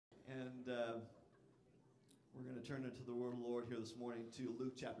going to turn into the word of the Lord here this morning to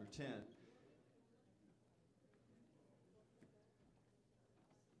Luke chapter 10.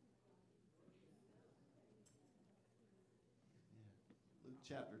 Luke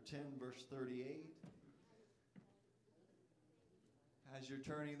chapter 10, verse 38. As you're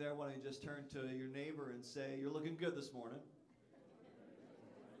turning there, why don't you just turn to your neighbor and say, "You're looking good this morning."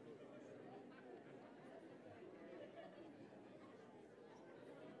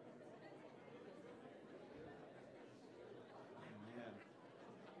 Amen.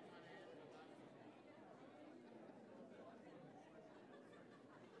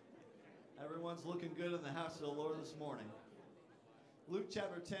 Everyone's looking good in the house of the Lord this morning. Luke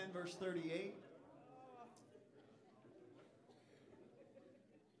chapter 10, verse 38.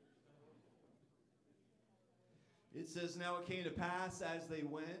 It says, "Now it came to pass as they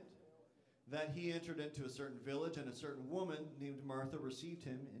went that he entered into a certain village, and a certain woman named Martha received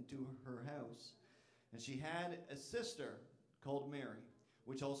him into her house. And she had a sister called Mary,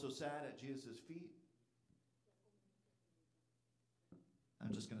 which also sat at Jesus' feet."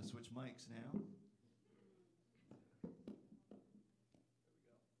 I'm just going to switch mics now,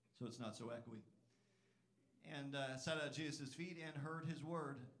 so it's not so echoey. And sat at Jesus' feet and heard his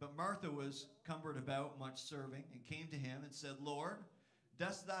word. But Martha was cumbered about much serving, and came to him and said, "Lord,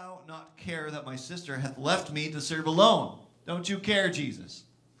 dost thou not care that my sister hath left me to serve alone?" Don't you care, Jesus?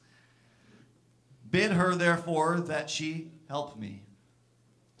 "Bid her therefore that she help me."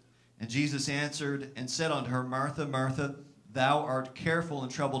 And Jesus answered and said unto her, "Martha, Martha, thou art careful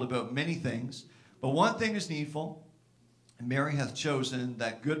and troubled about many things, but one thing is needful, and Mary hath chosen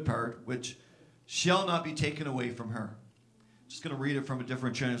that good part, which shall not be taken away from her." Just going to read it from a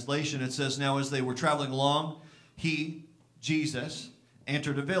different translation. It says, "Now as they were traveling along, he, Jesus,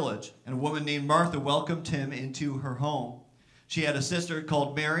 entered a village, and a woman named Martha welcomed him into her home. She had a sister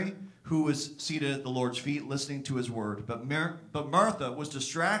called Mary, who was seated at the Lord's feet, listening to his word. But Martha was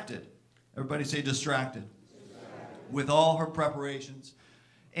distracted." Everybody say distracted. "With all her preparations.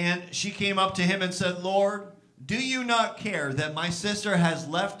 And she came up to him and said, Lord, do you not care that my sister has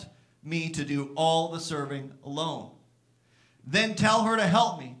left me to do all the serving alone? Then tell her to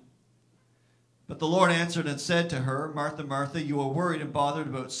help me." But the Lord answered and said to her, "Martha, Martha, you are worried and bothered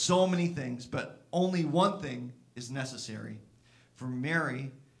about so many things, but only one thing is necessary. For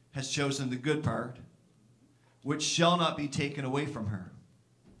Mary has chosen the good part, which shall not be taken away from her."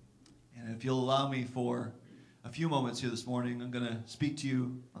 And if you'll allow me for a few moments here this morning, I'm going to speak to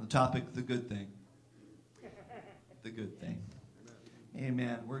you on the topic, the good thing. The good thing.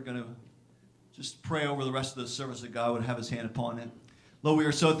 Amen. We're going to just pray over the rest of the service that God would have his hand upon it. Lord, we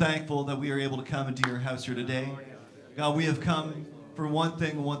are so thankful that we are able to come into your house here today. God, we have come for one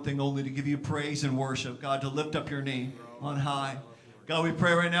thing only, to give you praise and worship. God, to lift up your name on high. God, we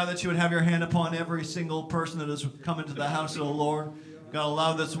pray right now that you would have your hand upon every single person that has come into the house of the Lord. God,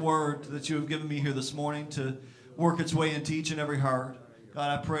 allow this word that you have given me here this morning to work its way into each and every heart.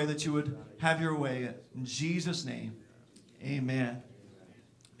 God, I pray that you would have your way. In Jesus' name, amen.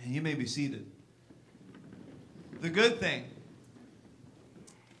 And you may be seated. The good thing.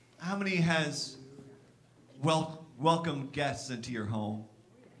 How many has welcomed guests into your home?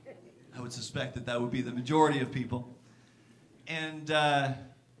 I would suspect that that would be the majority of people. And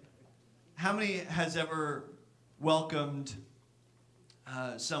how many has ever welcomed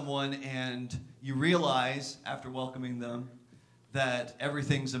someone and you realize after welcoming them that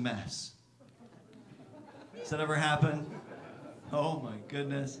everything's a mess? Does that ever happen? Oh my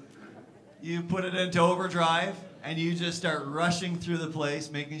goodness. You put it into overdrive and you just start rushing through the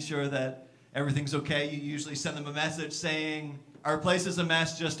place, making sure that everything's okay. You usually send them a message saying, "Our place is a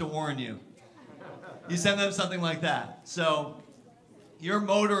mess, just to warn you." You send them something like that. So you're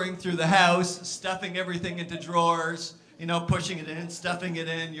motoring through the house, stuffing everything into drawers, pushing it in, stuffing it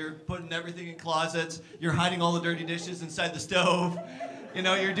in. You're putting everything in closets. You're hiding all the dirty dishes inside the stove.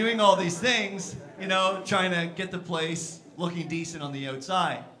 You're doing all these things, trying to get the place looking decent on the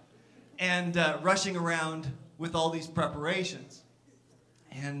outside. And rushing around with all these preparations.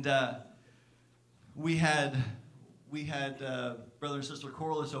 And we had Brother and Sister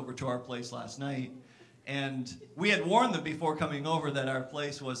Corliss over to our place last night. And we had warned them before coming over that our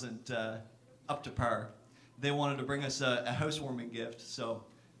place wasn't up to par. They wanted to bring us a housewarming gift. So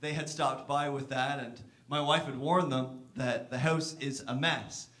they had stopped by with that. And my wife had warned them that the house is a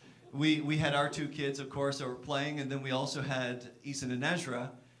mess. We had our two kids, of course, that were playing. And then we also had Eason and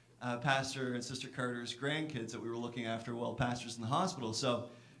Ezra, Pastor and Sister Carter's grandkids that we were looking after while Pastor's in the hospital. So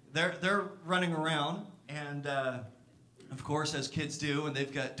they're running around, and of course, as kids do, and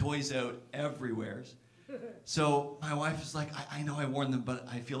they've got toys out everywhere. So my wife is like, I know I warned them, but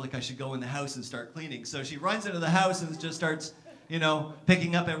I feel like I should go in the house and start cleaning. So she runs into the house and just starts,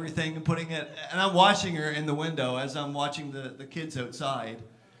 picking up everything and putting it. And I'm watching her in the window as I'm watching the kids outside.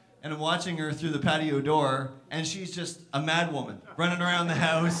 And I'm watching her through the patio door, and she's just a mad woman, running around the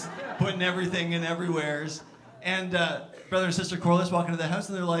house, putting everything in everywheres. And brother and sister Corliss walk into the house,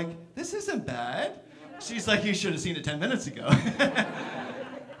 and they're like, this isn't bad. She's like, you should have seen it 10 minutes ago.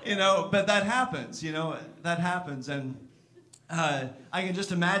 But that happens, that happens. And I can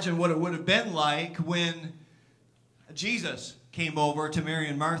just imagine what it would have been like when Jesus came over to Mary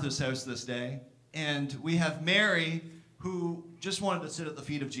and Martha's house this day. And we have Mary, who just wanted to sit at the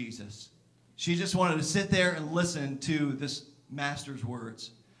feet of Jesus. She just wanted to sit there and listen to this master's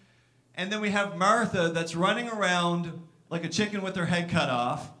words. And then we have Martha that's running around like a chicken with her head cut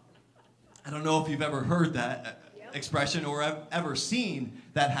off. I don't know if you've ever heard that expression or ever seen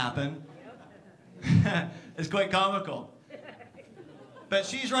that happen. It's quite comical. But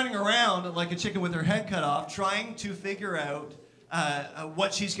she's running around like a chicken with her head cut off, trying to figure out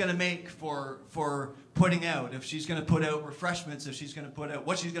what she's going to make for putting out. If she's going to put out refreshments, if she's going to put out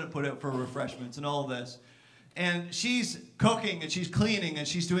what she's going to put out for refreshments and all of this. And she's cooking and she's cleaning and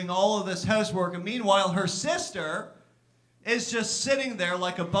she's doing all of this housework. And meanwhile, her sister is just sitting there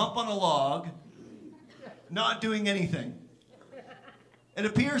like a bump on a log, not doing anything. It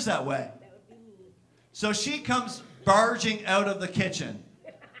appears that way. So she comes barging out of the kitchen.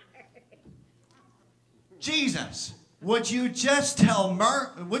 Jesus, would you just tell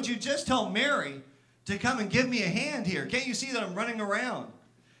Mary to come and give me a hand here? Can't you see that I'm running around?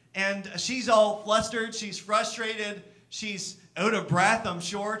 And she's all flustered, she's frustrated, she's out of breath, I'm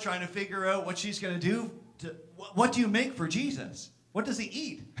sure, trying to figure out what she's going to do. What do you make for Jesus? What does he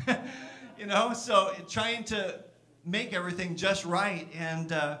eat? So trying to make everything just right.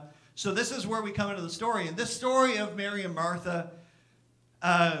 And so this is where we come into the story. And this story of Mary and Martha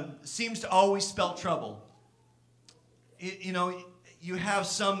seems to always spell trouble. You have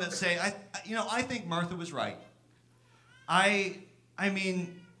some that say, I think Martha was right. I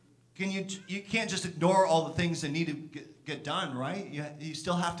mean, you can't just ignore all the things that need to get done, right? You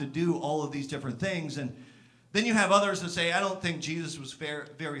still have to do all of these different things. And then you have others that say, I don't think Jesus was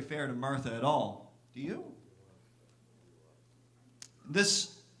very fair to Martha at all. Do you?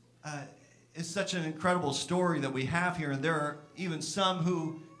 This is such an incredible story that we have here, and there are even some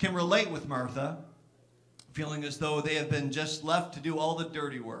who can relate with Martha, feeling as though they have been just left to do all the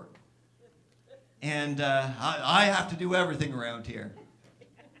dirty work. And I have to do everything around here.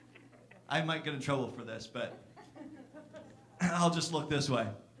 I might get in trouble for this, but I'll just look this way.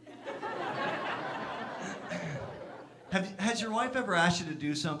 Has your wife ever asked you to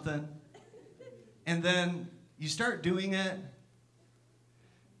do something, and then you start doing it,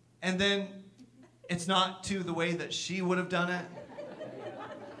 and then it's not to the way that she would have done it?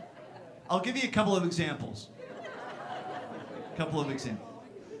 I'll give you a couple of examples.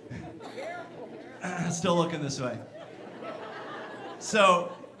 Still looking this way.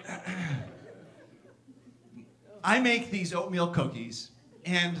 So, I make these oatmeal cookies,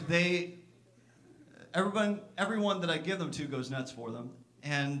 and everyone that I give them to goes nuts for them.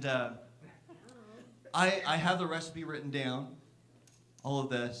 And I have the recipe written down, all of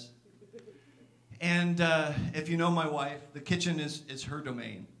this. And if you know my wife, the kitchen is her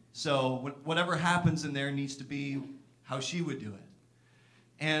domain. So whatever happens in there needs to be how she would do it.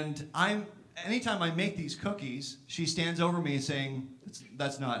 And anytime I make these cookies, she stands over me saying,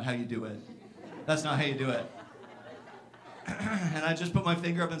 that's not how you do it. That's not how you do it. And I just put my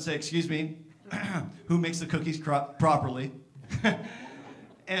finger up and say, excuse me, who makes the cookies properly?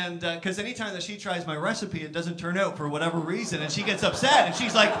 And because anytime that she tries my recipe, it doesn't turn out for whatever reason, and she gets upset, and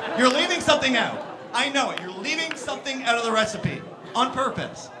she's like, you're leaving something out. I know it. You're leaving something out of the recipe on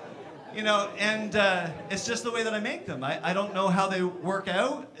purpose. And it's just the way that I make them. I don't know how they work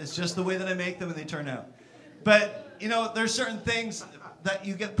out. It's just the way that I make them and they turn out. But, there's certain things that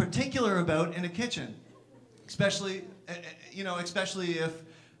you get particular about in a kitchen, especially if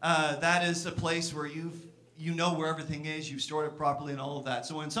that is a place where you know where everything is, you've stored it properly and all of that.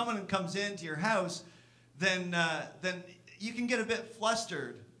 So when someone comes into your house, then you can get a bit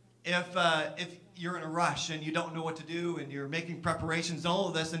flustered if you're in a rush and you don't know what to do and you're making preparations and all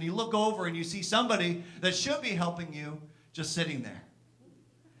of this, and you look over and you see somebody that should be helping you just sitting there.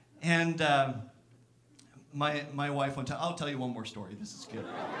 And my wife one time, I'll tell you one more story. This is good.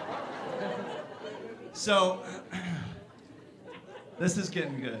 So this is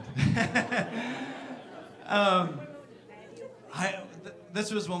getting good.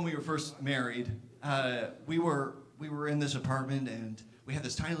 This was when we were first married. We were in this apartment, and we had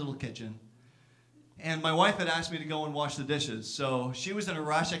this tiny little kitchen. And my wife had asked me to go and wash the dishes. So she was in a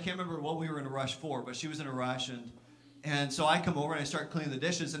rush. I can't remember what we were in a rush for, but she was in a rush. And so I come over and I start cleaning the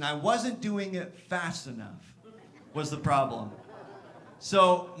dishes, and I wasn't doing it fast enough was the problem.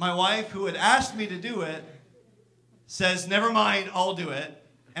 So my wife, who had asked me to do it, says, never mind, I'll do it,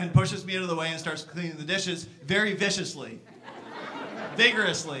 and pushes me out of the way and starts cleaning the dishes very viciously,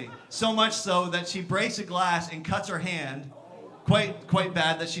 vigorously. So much so that she breaks a glass and cuts her hand quite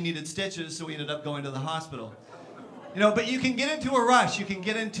bad that she needed stitches, so we ended up going to the hospital. You know, but you can get into a rush. You can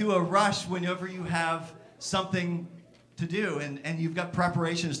get into a rush whenever you have something to do and you've got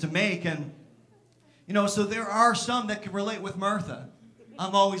preparations to make. And, you know, so there are some that can relate with Martha.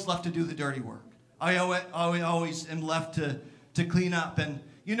 I'm always left to do the dirty work. I always am left to clean up. And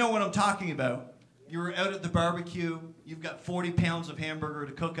you know what I'm talking about. You're out at the barbecue. You've got 40 pounds of hamburger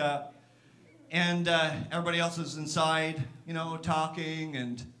to cook up. And everybody else is inside, you know, talking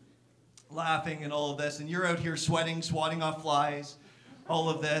and laughing and all of this. And you're out here sweating, swatting off flies, all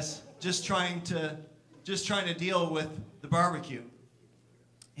of this, just trying to deal with the barbecue.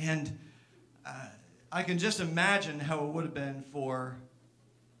 And I can just imagine how it would have been for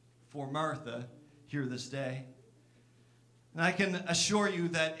Martha here this day. And I can assure you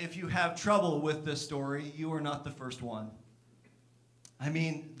that if you have trouble with this story, you are not the first one. I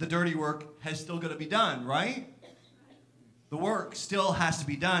mean, the dirty work has still got to be done, right? The work still has to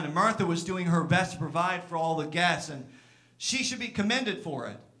be done. And Martha was doing her best to provide for all the guests, and she should be commended for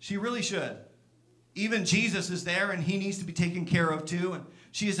it. She really should. Even Jesus is there, and he needs to be taken care of too. And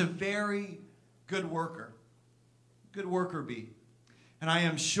she is a very good worker. Good worker bee. And I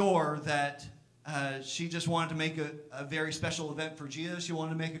am sure that she just wanted to make a very special event for Jesus. She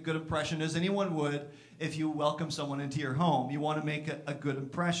wanted to make a good impression, as anyone would if you welcome someone into your home. You want to make a good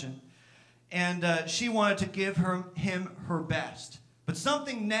impression. And she wanted to give him her best. But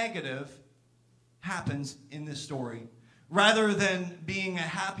something negative happens in this story. Rather than being a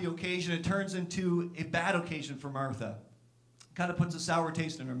happy occasion, it turns into a bad occasion for Martha. Kind of puts a sour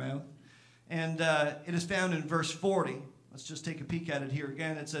taste in her mouth. And it is found in verse 40. Let's just take a peek at it here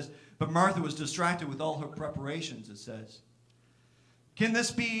again. It says, but Martha was distracted with all her preparations, it says. Can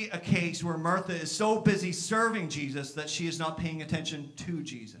this be a case where Martha is so busy serving Jesus that she is not paying attention to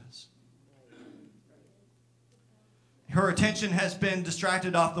Jesus? Her attention has been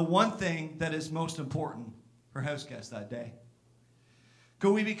distracted off the one thing that is most important, her house guest that day.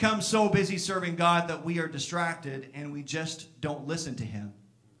 Could we become so busy serving God that we are distracted and we just don't listen to him?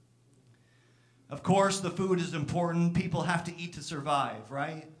 Of course, the food is important. People have to eat to survive,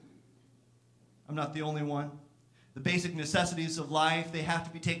 right? I'm not the only one. The basic necessities of life, they have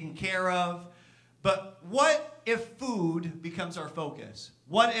to be taken care of. But what if food becomes our focus?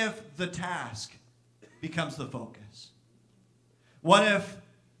 What if the task becomes the focus? What if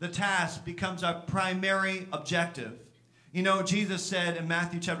the task becomes our primary objective? You know, Jesus said in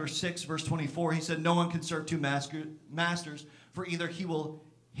Matthew chapter 6, verse 24, he said, no one can serve two masters, for either he will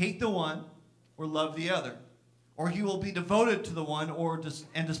hate the one or love the other, or he will be devoted to the one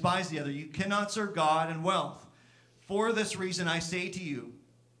and despise the other. You cannot serve God and wealth. For this reason I say to you,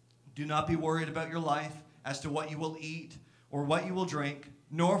 do not be worried about your life as to what you will eat or what you will drink,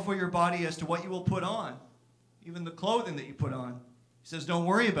 nor for your body as to what you will put on, even the clothing that you put on. He says, don't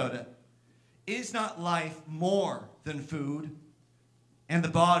worry about it. Is not life more than food, and the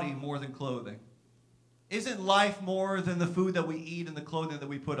body more than clothing? Isn't life more than the food that we eat and the clothing that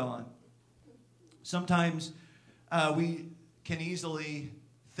we put on? Sometimes we can easily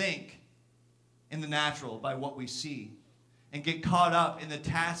think in the natural by what we see and get caught up in the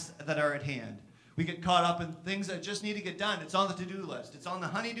tasks that are at hand. We get caught up in things that just need to get done. It's on the to-do list. It's on the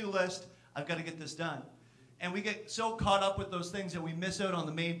honey-do list. I've got to get this done. And we get so caught up with those things that we miss out on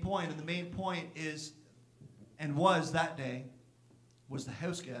the main point. And the main point is, and was that day, was the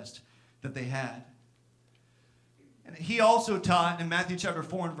house guest that they had. And he also taught in Matthew chapter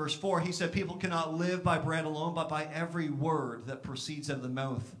 4 and verse 4, he said, people cannot live by bread alone, but by every word that proceeds out of the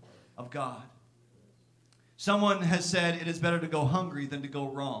mouth of God. Someone has said it is better to go hungry than to go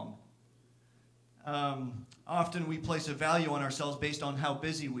wrong. Often we place a value on ourselves based on how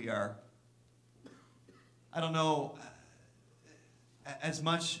busy we are. I don't know as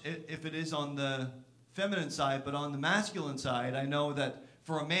much if it is on the feminine side, but on the masculine side, I know that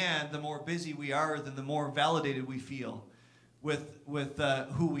for a man, the more busy we are, then the more validated we feel with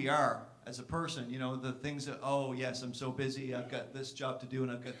who we are as a person. You know, the things that, oh, yes, I'm so busy. I've got this job to do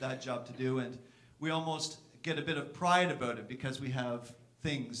and I've got that job to do. And we almost get a bit of pride about it because we have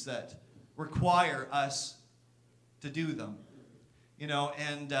things that require us to do them. You know,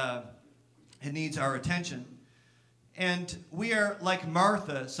 and it needs our attention. And we are like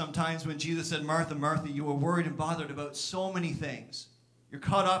Martha sometimes when Jesus said, Martha, Martha, you are worried and bothered about so many things. You're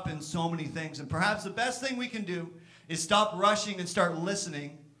caught up in so many things. And perhaps the best thing we can do is stop rushing and start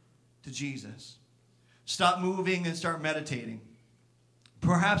listening to Jesus. Stop moving and start meditating.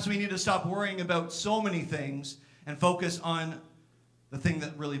 Perhaps we need to stop worrying about so many things and focus on the thing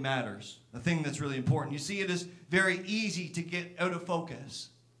that really matters, the thing that's really important. You see, it is very easy to get out of focus.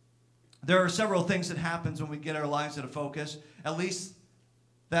 There are several things that happen when we get our lives out of focus. At least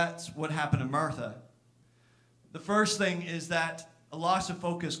that's what happened to Martha. The first thing is that a loss of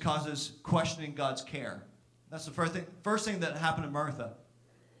focus causes questioning God's care. That's the first thing that happened to Martha.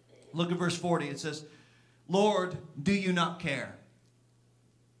 Look at verse 40. It says, Lord, do you not care?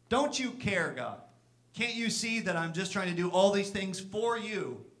 Don't you care, God? Can't you see that I'm just trying to do all these things for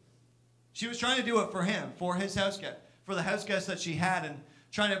you? She was trying to do it for him, for his house guest, for the house guests that she had, and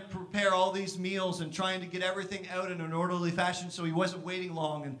trying to prepare all these meals and trying to get everything out in an orderly fashion so he wasn't waiting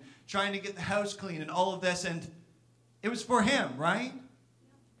long, and trying to get the house clean and all of this. And it was for him, right?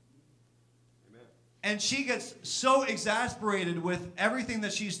 Amen. And she gets so exasperated with everything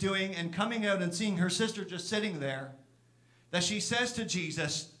that she's doing and coming out and seeing her sister just sitting there that she says to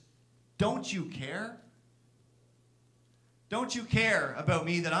Jesus, don't you care? Don't you care about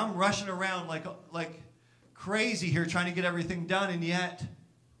me that I'm rushing around like crazy here trying to get everything done, and yet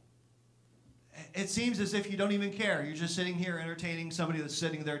it seems as if you don't even care. You're just sitting here entertaining somebody that's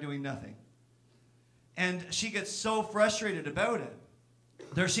sitting there doing nothing. And she gets so frustrated about it.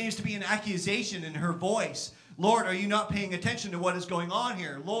 There seems to be an accusation in her voice. Lord, are you not paying attention to what is going on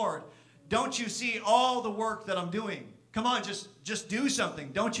here? Lord, don't you see all the work that I'm doing? Come on, just do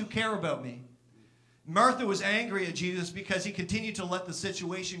something. Don't you care about me? Martha was angry at Jesus because he continued to let the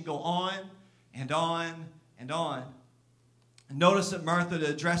situation go on and on and on. Notice that Martha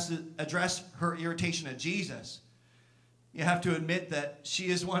addressed her irritation at Jesus. You have to admit that she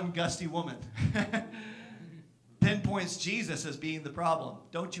is one gusty woman. Pinpoints Jesus as being the problem.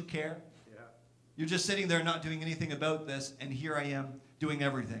 Don't you care? Yeah. You're just sitting there not doing anything about this, and here I am doing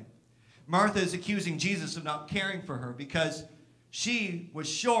everything. Martha is accusing Jesus of not caring for her because she was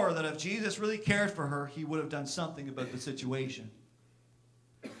sure that if Jesus really cared for her, he would have done something about the situation.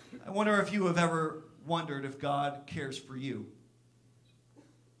 I wonder if you have ever wondered if God cares for you.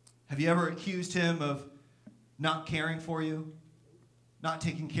 Have you ever accused him of not caring for you, not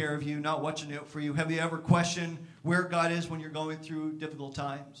taking care of you, not watching out for you? Have you ever questioned where God is when you're going through difficult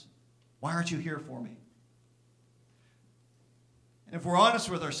times? Why aren't you here for me? And if we're honest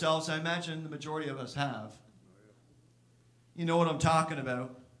with ourselves, I imagine the majority of us have. You know what I'm talking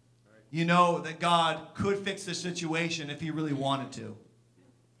about. You know that God could fix the situation if he really wanted to.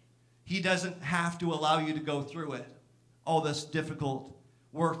 He doesn't have to allow you to go through it, all this difficult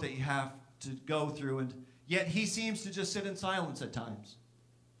work that you have to go through, and yet he seems to just sit in silence at times.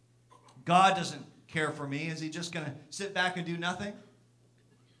 God doesn't care for me. Is he just going to sit back and do nothing?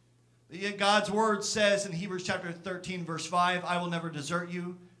 Yet God's word says in Hebrews chapter 13, verse 5, I will never desert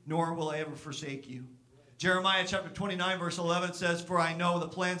you, nor will I ever forsake you. Jeremiah chapter 29, verse 11 says, for I know the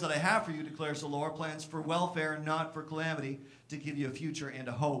plans that I have for you, declares the Lord, plans for welfare and not for calamity, to give you a future and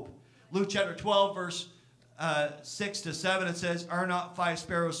a hope. Luke chapter 12, verse 6 to 7, it says, are not 5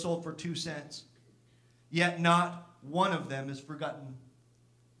 sparrows sold for 2 cents? Yet not one of them is forgotten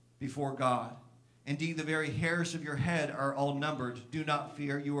before God. Indeed, the very hairs of your head are all numbered. Do not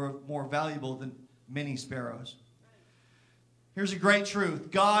fear, you are more valuable than many sparrows. Here's a great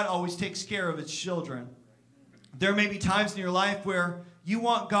truth. God always takes care of his children. There may be times in your life where you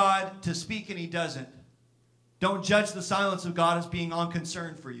want God to speak and he doesn't. Don't judge the silence of God as being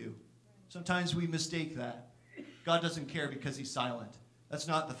unconcerned for you. Sometimes we mistake that. God doesn't care because he's silent. That's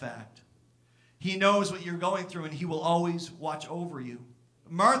not the fact. He knows what you're going through, and he will always watch over you.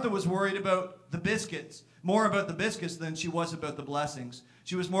 Martha was worried about the biscuits, more about the biscuits than she was about the blessings.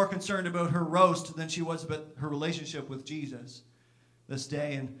 She was more concerned about her roast than she was about her relationship with Jesus this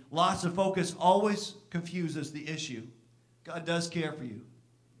day. And loss of focus always confuses the issue. God does care for you.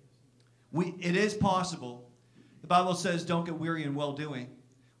 It is possible. The Bible says, don't get weary in well-doing,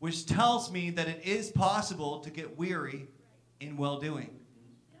 which tells me that it is possible to get weary in well-doing.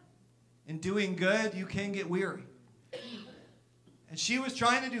 In doing good, you can get weary. And she was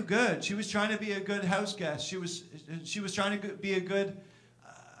trying to do good. She was trying to be a good house guest. She was trying to be a good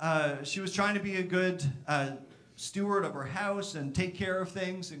steward of her house and take care of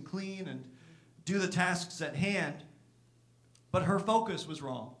things and clean and do the tasks at hand. But her focus was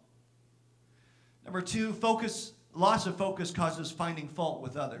wrong. Number 2, loss of focus causes finding fault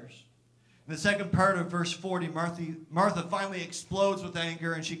with others. In the second part of verse 40, Martha finally explodes with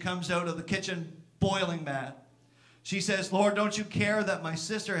anger, and she comes out of the kitchen boiling mad. She says, Lord, don't you care that my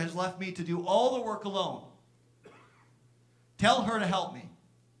sister has left me to do all the work alone? Tell her to help me.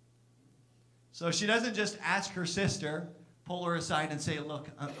 So she doesn't just ask her sister, pull her aside and say, look,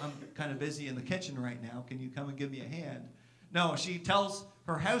 I'm kind of busy in the kitchen right now. Can you come and give me a hand? No, she tells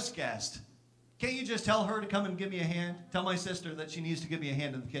her house guest, can't you just tell her to come and give me a hand? Tell my sister that she needs to give me a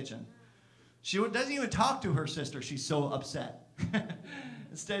hand in the kitchen. She doesn't even talk to her sister. She's so upset.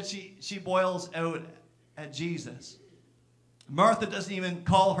 Instead, she boils out at Jesus. Martha doesn't even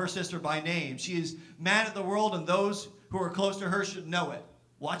call her sister by name. She is mad at the world, and those who are close to her should know it.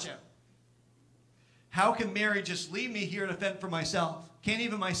 Watch out. How can Mary just leave me here to fend for myself? Can't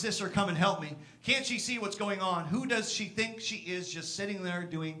even my sister come and help me? Can't she see what's going on? Who does she think she is, just sitting there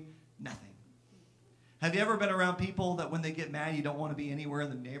doing nothing? Have you ever been around people that when they get mad, you don't want to be anywhere in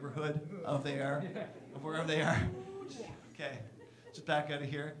the neighborhood of wherever they are? Okay, just back out of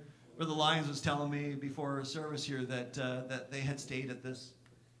here. Brother Lyons was telling me before service here that they had stayed at this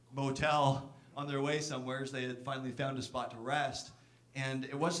motel on their way somewhere. They had finally found a spot to rest. And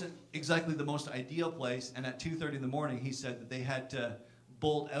it wasn't exactly the most ideal place. And at 2:30 in the morning, he said that they had to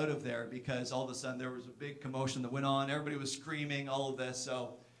bolt out of there because all of a sudden there was a big commotion that went on. Everybody was screaming, all of this.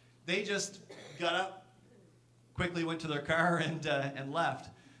 So they just got up, quickly went to their car, and left.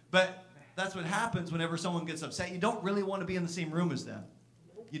 But that's what happens whenever someone gets upset. You don't really want to be in the same room as them.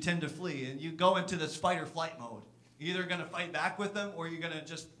 You tend to flee, and you go into this fight or flight mode. You're either going to fight back with them or you're going to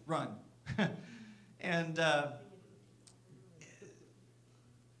just run. And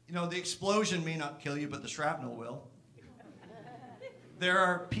you know, the explosion may not kill you, but the shrapnel will. There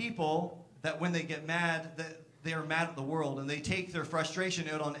are people that when they get mad, that they are mad at the world, and they take their frustration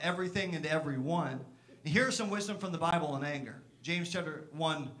out on everything and everyone. And here's some wisdom from the Bible on anger. James chapter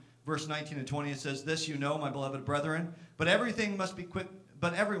 1, verse 19 and 20, it says, this you know, my beloved brethren, but everyone must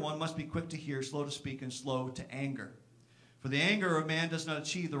be quick to hear, slow to speak, and slow to anger. For the anger of man does not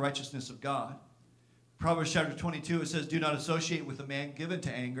achieve the righteousness of God. Proverbs chapter 22, it says, do not associate with a man given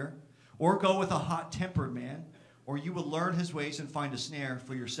to anger, or go with a hot-tempered man, or you will learn his ways and find a snare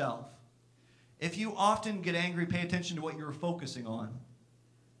for yourself. If you often get angry, pay attention to what you're focusing on.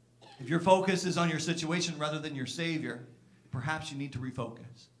 If your focus is on your situation rather than your Savior, perhaps you need to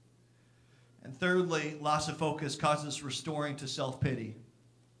refocus. And thirdly, loss of focus causes resorting to self-pity.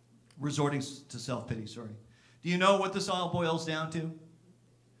 Do you know what this all boils down to?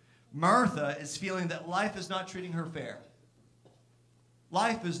 Martha is feeling that life is not treating her fair.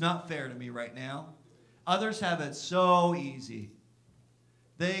 Life is not fair to me right now. Others have it so easy.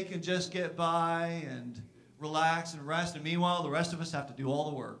 They can just get by and relax and rest, and meanwhile, the rest of us have to do all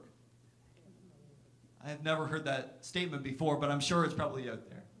the work. I have never heard that statement before, but I'm sure it's probably out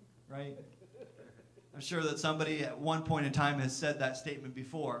there, right? I'm sure that somebody at one point in time has said that statement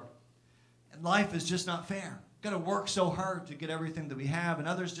before. And life is just not fair. Got to work so hard to get everything that we have, and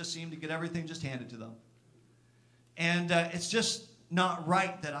others just seem to get everything just handed to them. And it's just not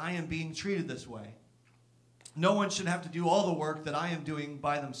right that I am being treated this way. No one should have to do all the work that I am doing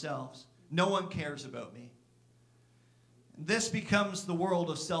by themselves. No one cares about me. This becomes the world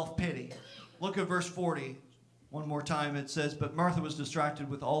of self-pity. Look at verse 40. One more time it says, but Martha was distracted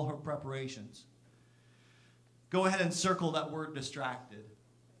with all her preparations. Go ahead and circle that word distracted.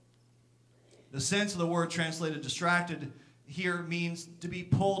 The sense of the word translated distracted here means to be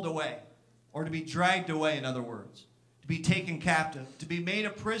pulled away, or to be dragged away, in other words. To be taken captive, to be made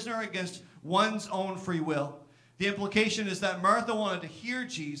a prisoner against one's own free will. The implication is that Martha wanted to hear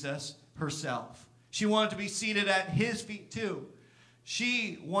Jesus herself. She wanted to be seated at his feet too.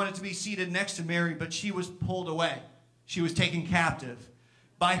 She wanted to be seated next to Mary, but she was pulled away. She was taken captive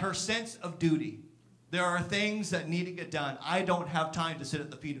by her sense of duty. There are things that need to get done. I don't have time to sit at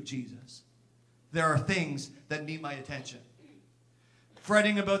the feet of Jesus. There are things that need my attention.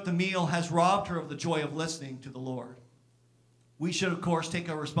 Fretting about the meal has robbed her of the joy of listening to the Lord. We should, of course, take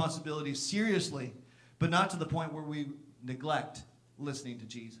our responsibilities seriously, but not to the point where we neglect listening to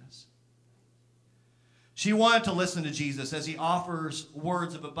Jesus. She wanted to listen to Jesus as he offers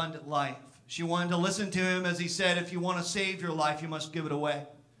words of abundant life. She wanted to listen to him as he said, if you want to save your life, you must give it away.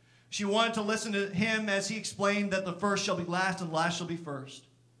 She wanted to listen to him as he explained that the first shall be last and the last shall be first.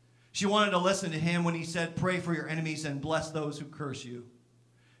 She wanted to listen to him when he said, pray for your enemies and bless those who curse you.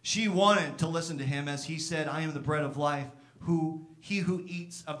 She wanted to listen to him as he said, I am the bread of life. He who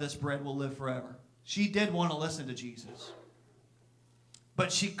eats of this bread will live forever. She did want to listen to Jesus.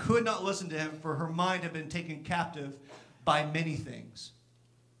 But she could not listen to him, for her mind had been taken captive by many things.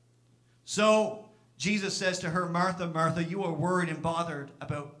 So Jesus says to her, Martha, Martha, you are worried and bothered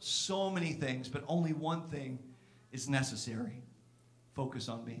about so many things, but only one thing is necessary. Focus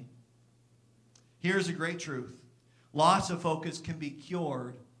on me. Here's a great truth. Loss of focus can be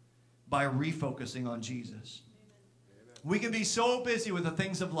cured by refocusing on Jesus. We can be so busy with the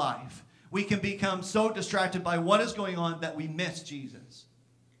things of life. We can become so distracted by what is going on that we miss Jesus.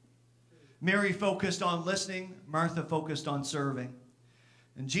 Mary focused on listening. Martha focused on serving.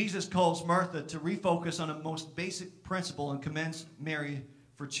 And Jesus calls Martha to refocus on a most basic principle and commends Mary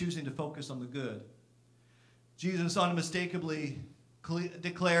for choosing to focus on the good. Jesus unmistakably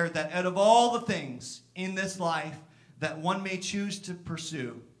declared that out of all the things in this life that one may choose to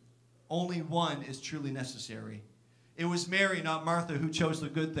pursue, only one is truly necessary. It was Mary, not Martha, who chose the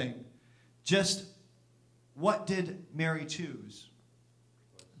good thing. Just what did Mary choose?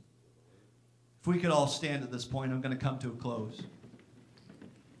 If we could all stand at this point, I'm going to come to a close.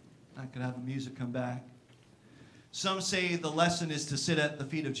 I could have the music come back. Some say the lesson is to sit at the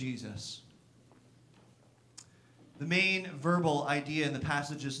feet of Jesus. The main verbal idea in the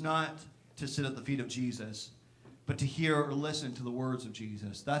passage is not to sit at the feet of Jesus, but to hear or listen to the words of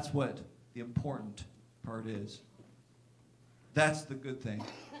Jesus. That's what the important part is. That's the good thing.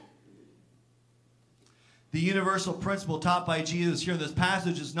 The universal principle taught by Jesus here in this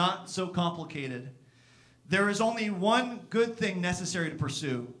passage is not so complicated. There is only one good thing necessary to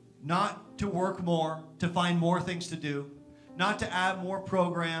pursue. Not to work more, to find more things to do, not to add more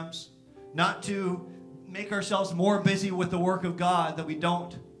programs, not to make ourselves more busy with the work of God that we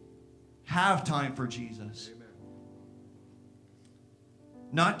don't have time for Jesus. Amen.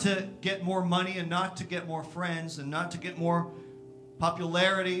 Not to get more money and not to get more friends and not to get more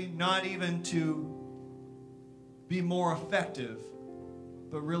popularity, not even to be more effective,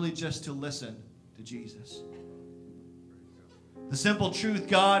 but really just to listen to Jesus. The simple truth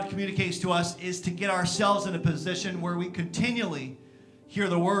God communicates to us is to get ourselves in a position where we continually hear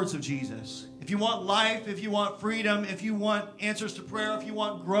the words of Jesus. If you want life, if you want freedom, if you want answers to prayer, if you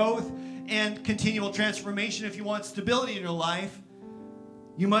want growth and continual transformation, if you want stability in your life,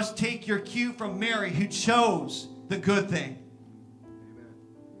 you must take your cue from Mary, who chose the good thing. Amen.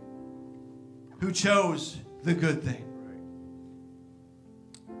 Who chose the good thing.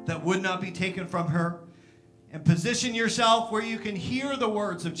 That would not be taken from her. And position yourself where you can hear the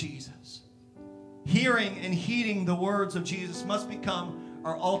words of Jesus. Hearing and heeding the words of Jesus must become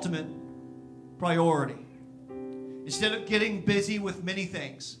our ultimate priority. Instead of getting busy with many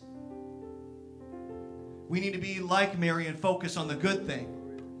things, we need to be like Mary and focus on the good thing.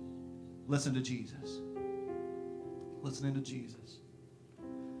 Listen to Jesus. Listening to Jesus.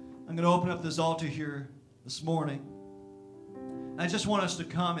 I'm going to open up this altar here this morning. I just want us to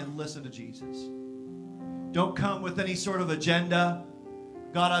come and listen to Jesus. Don't come with any sort of agenda.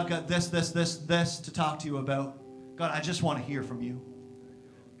 God, I've got this to talk to you about. God, I just want to hear from you.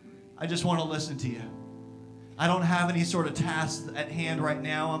 I just want to listen to you. I don't have any sort of tasks at hand right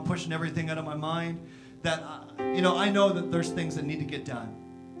now. I'm pushing everything out of my mind. That, I know that there's things that need to get done.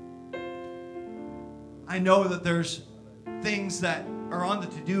 I know that there's things that are on the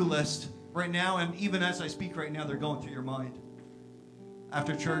to-do list right now, and even as I speak right now, they're going through your mind.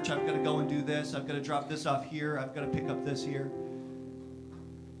 After church, I've got to go and do this. I've got to drop this off here. I've got to pick up this here.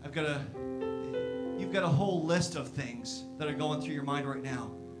 You've got a whole list of things that are going through your mind right now.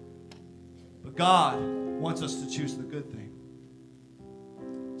 But God wants us to choose the good thing.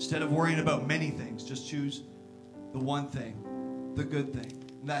 Instead of worrying about many things, just choose the one thing, the good thing.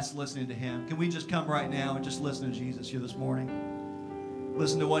 And that's listening to Him. Can we just come right now and just listen to Jesus here this morning?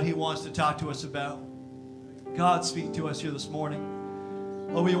 Listen to what He wants to talk to us about. God, speak to us here this morning.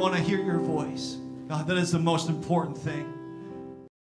 Lord, we want to hear your voice. God, that is the most important thing.